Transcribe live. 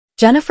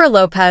Jennifer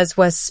Lopez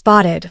was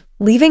spotted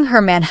leaving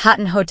her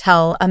Manhattan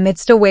hotel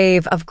amidst a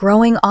wave of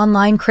growing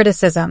online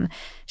criticism,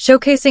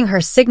 showcasing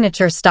her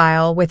signature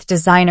style with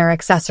designer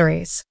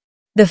accessories.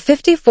 The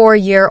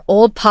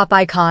 54-year-old pop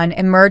icon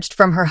emerged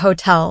from her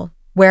hotel,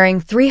 wearing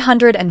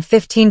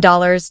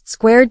 $315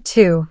 squared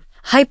to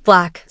hype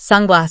black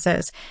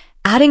sunglasses,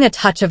 adding a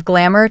touch of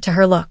glamour to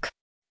her look.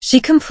 She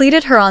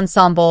completed her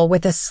ensemble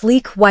with a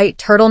sleek white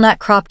turtleneck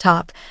crop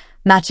top,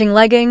 matching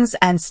leggings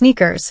and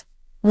sneakers,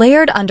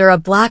 layered under a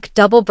black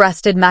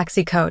double-breasted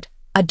maxi-coat,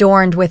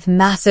 adorned with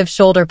massive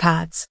shoulder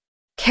pads.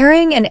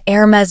 Carrying an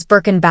Hermès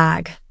Birkin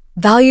bag,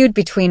 valued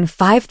between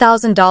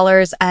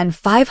 $5,000 and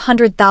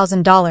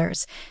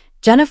 $500,000,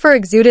 Jennifer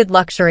exuded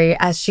luxury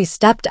as she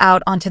stepped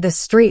out onto the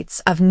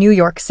streets of New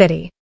York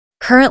City.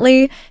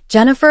 Currently,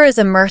 Jennifer is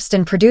immersed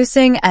in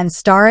producing and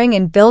starring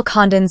in Bill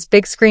Condon's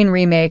big-screen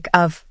remake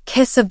of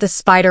Kiss of the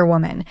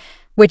Spider-Woman,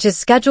 which is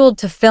scheduled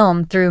to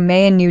film through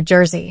May in New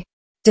Jersey.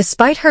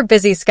 Despite her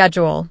busy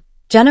schedule,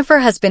 Jennifer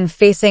has been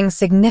facing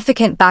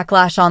significant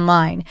backlash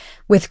online,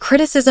 with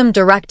criticism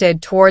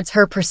directed towards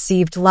her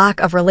perceived lack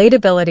of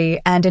relatability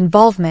and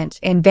involvement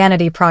in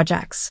vanity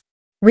projects.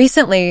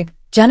 Recently,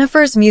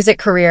 Jennifer's music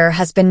career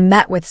has been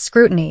met with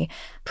scrutiny,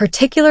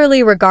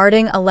 particularly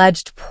regarding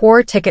alleged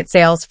poor ticket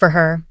sales for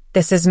her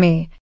This Is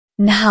Me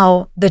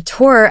Now, the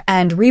tour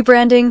and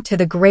rebranding to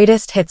the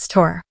Greatest Hits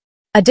Tour.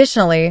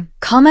 Additionally,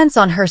 comments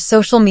on her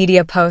social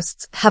media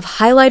posts have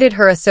highlighted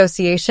her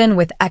association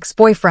with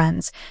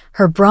ex-boyfriends,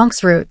 her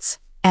Bronx roots,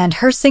 and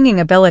her singing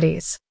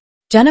abilities.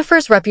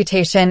 Jennifer's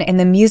reputation in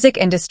the music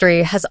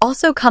industry has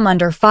also come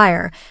under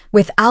fire,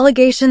 with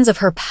allegations of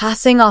her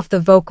passing off the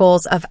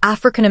vocals of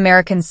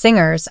African-American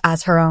singers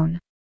as her own.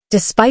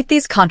 Despite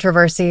these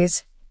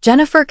controversies,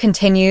 Jennifer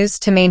continues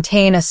to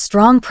maintain a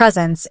strong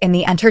presence in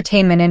the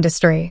entertainment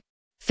industry.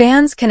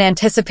 Fans can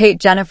anticipate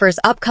Jennifer's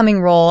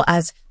upcoming role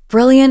as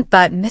brilliant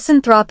but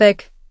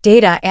misanthropic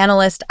data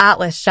analyst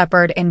Atlas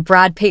Shepard in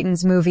Brad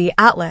Peyton's movie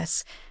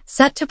Atlas,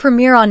 set to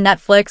premiere on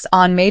Netflix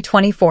on May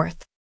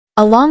 24th.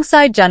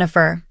 Alongside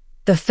Jennifer,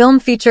 the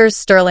film features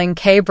Sterling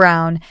K.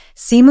 Brown,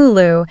 Simu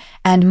Liu,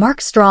 and Mark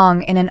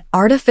Strong in an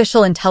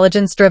artificial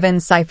intelligence-driven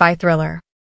sci-fi thriller.